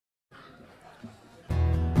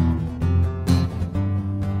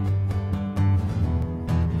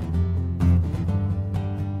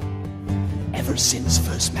since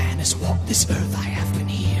first man has walked this earth, I have been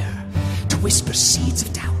here to whisper seeds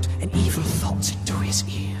of doubt and evil thoughts into his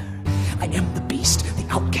ear. I am the beast, the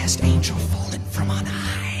outcast angel fallen from on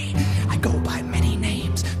high. I go by many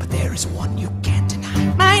names, but there is one you can't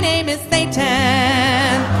deny. My name is Satan.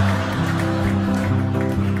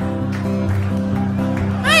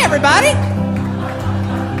 Hi, everybody.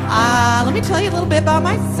 Let me tell you a little bit about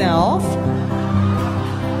myself.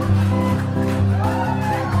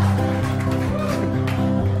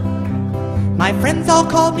 My friends all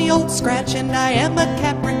called me Old Scratch, and I am a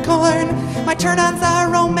Capricorn. My turn-ons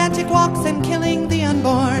are romantic walks and killing the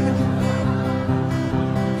unborn.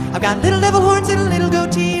 I've got little devil horns and a little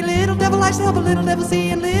goatee, little devil eyes to help a little devil see,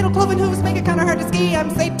 and little cloven hooves make it kind of hard to ski.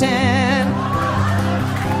 I'm Satan.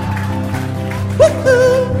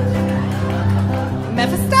 Woohoo!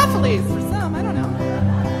 Mephistopheles for some, I don't know.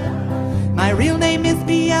 My real name is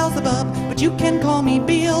Beelzebub, but you can call me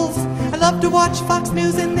Beals. I love to watch Fox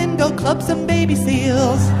News and then go club some baby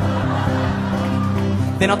seals.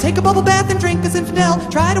 Then I'll take a bubble bath and drink as infidel,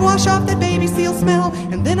 try to wash off that baby seal smell,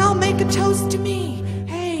 and then I'll make a toast to me.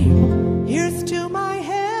 Hey, here's to my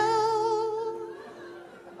hell.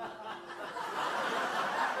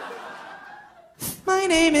 My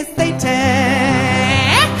name is Satan.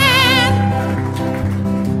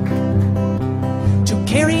 To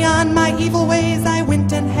carry on my evil ways, I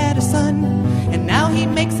went and had a son, and now he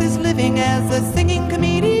makes his living as a singing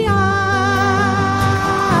comedian.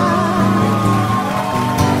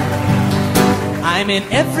 I'm in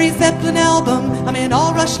every Zeppelin album, I'm in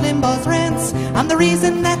all Rush Limbaugh's rants. I'm the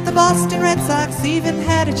reason that the Boston Red Sox even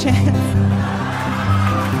had a chance.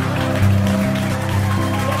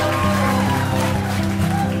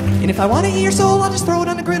 And if I want to eat your soul, I'll just throw it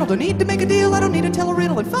on the griddle. Don't need to make a deal, I don't need to tell a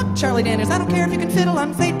riddle. And fuck Charlie Daniels, I don't care if you can fiddle,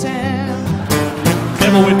 I'm Satan.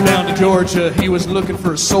 Devil went down to Georgia, he was looking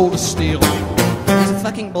for a soul to steal. This is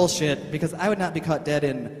fucking bullshit, because I would not be caught dead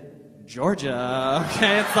in Georgia.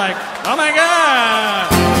 Okay, it's like, oh my god!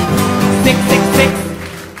 666